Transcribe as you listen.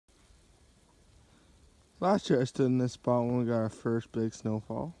Last year I stood in this spot when we got our first big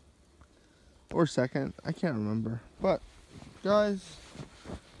snowfall. Or second, I can't remember. But, guys,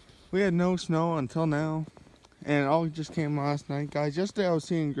 we had no snow until now. And it all just came last night. Guys, yesterday I was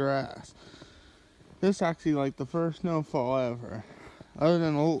seeing grass. This is actually like the first snowfall ever. Other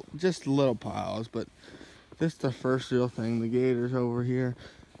than just little piles, but this is the first real thing. The gator's over here.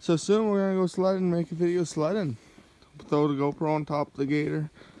 So soon we're going to go sledding and make a video sledding. Throw the GoPro on top of the gator.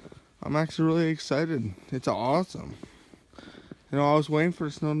 I'm actually really excited. It's awesome. You know, I was waiting for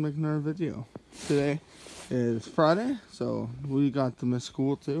the snow to make another video. Today is Friday, so we got to miss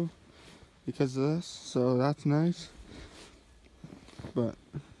school too because of this, so that's nice. But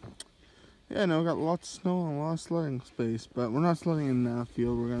yeah, no, we got lots of snow and a lot of sledding space, but we're not sledding in that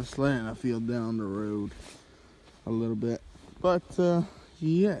field. We're gonna sled in a field down the road a little bit. But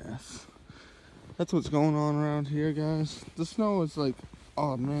yes, that's what's going on around here, guys. The snow is like,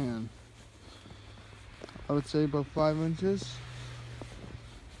 oh man, I would say about 5 inches.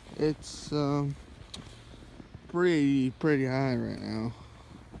 It's pretty high right now.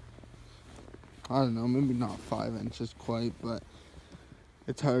 I don't know, maybe not 5 inches quite, but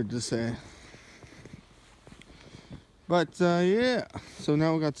it's hard to say. But yeah, so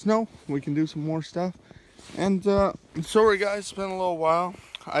now we got snow. We can do some more stuff. And sorry guys, it's been a little while.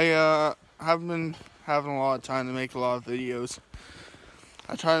 I haven't been having a lot of time to make a lot of videos.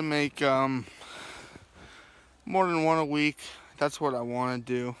 I try to make more than one a week. That's what I want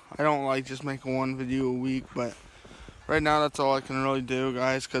to do. I don't like just making one video a week, but right now that's all I can really do,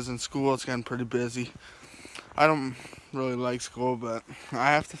 guys, because in school it's getting pretty busy. I don't really like school, but I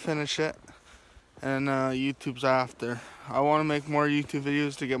have to finish it, and YouTube's after. I want to make more YouTube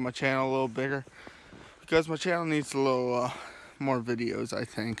videos to get my channel a little bigger, because my channel needs a little more videos, I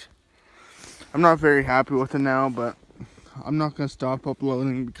think. I'm not very happy with it now, but I'm not going to stop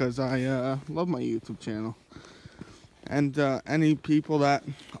uploading because I love my YouTube channel. And any people that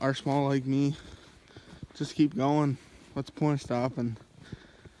are small like me, just keep going. What's the point of stopping?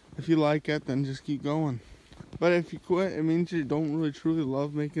 If you like it, then just keep going. But if you quit, it means you don't really truly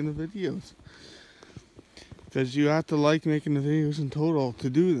love making the videos. Because you have to like making the videos in total to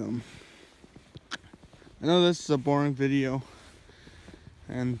do them. I know this is a boring video.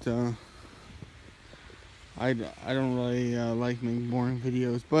 And I don't really like making boring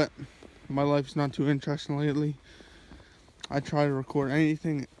videos. But my life's not too interesting lately. I try to record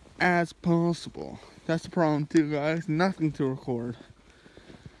anything as possible. That's the problem too, guys. Nothing to record.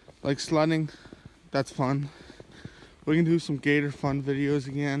 Like sledding, that's fun. We can do some gator fun videos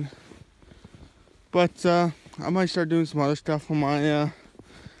again. But I might start doing some other stuff on my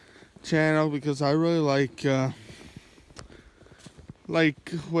channel because I really like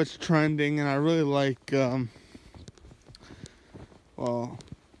what's trending, and I really like well,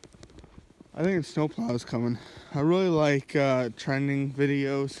 I think snowplow's coming. I really like trending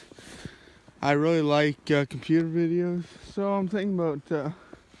videos. I really like computer videos, so I'm thinking about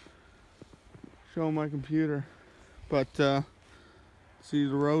showing my computer. But see,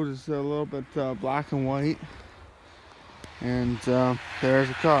 the road is a little bit black and white, and there's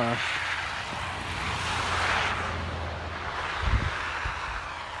a car.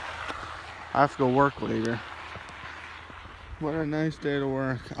 I have to go work later. What a nice day to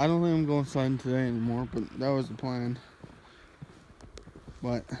work. I don't think I'm going sledding today anymore, but that was the plan.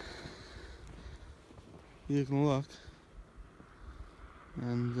 But you can look,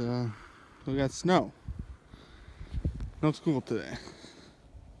 and we got snow. No school today.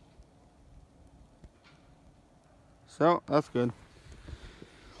 So that's good.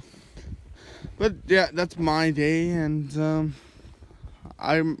 But yeah, that's my day, and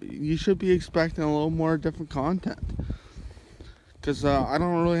you should be expecting a little more different content. Because I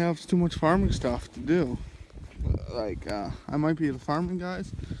don't really have too much farming stuff to do. Like, I might be the farming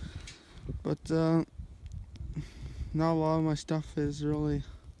guys, but not a lot of my stuff is really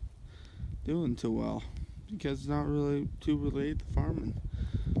doing too well. Because it's not really too related to farming.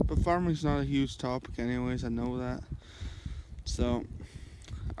 But farming's not a huge topic anyways, I know that. So,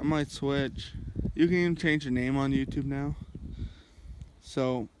 I might switch. You can even change your name on YouTube now.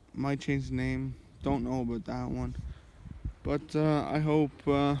 So, might change the name. Don't know about that one. But I hope,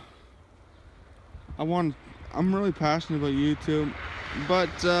 I'm really passionate about YouTube, but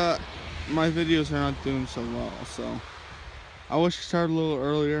my videos are not doing so well, so I wish I started a little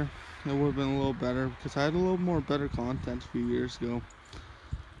earlier. It would have been a little better, because I had a little more better content a few years ago.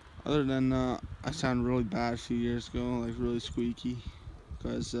 Other than I sound really bad a few years ago, like really squeaky,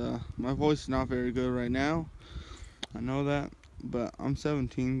 because my voice is not very good right now. I know that, but I'm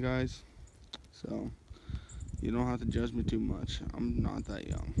 17, guys, so you don't have to judge me too much. I'm not that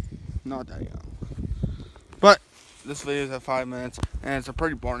young. Not that young. But this video is at 5 minutes, and it's a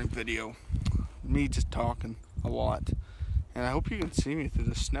pretty boring video. Me just talking a lot. And I hope you can see me through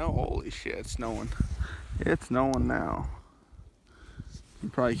the snow. Holy shit, it's snowing. It's snowing now. You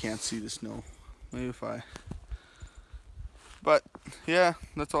probably can't see the snow. Maybe if I... But, yeah,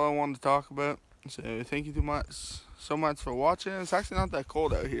 that's all I wanted to talk about. So, thank you so much for watching. It's actually not that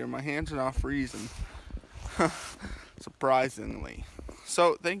cold out here. My hands are not freezing. Surprisingly.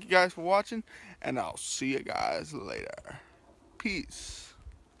 So, thank you guys for watching, and I'll see you guys later. Peace.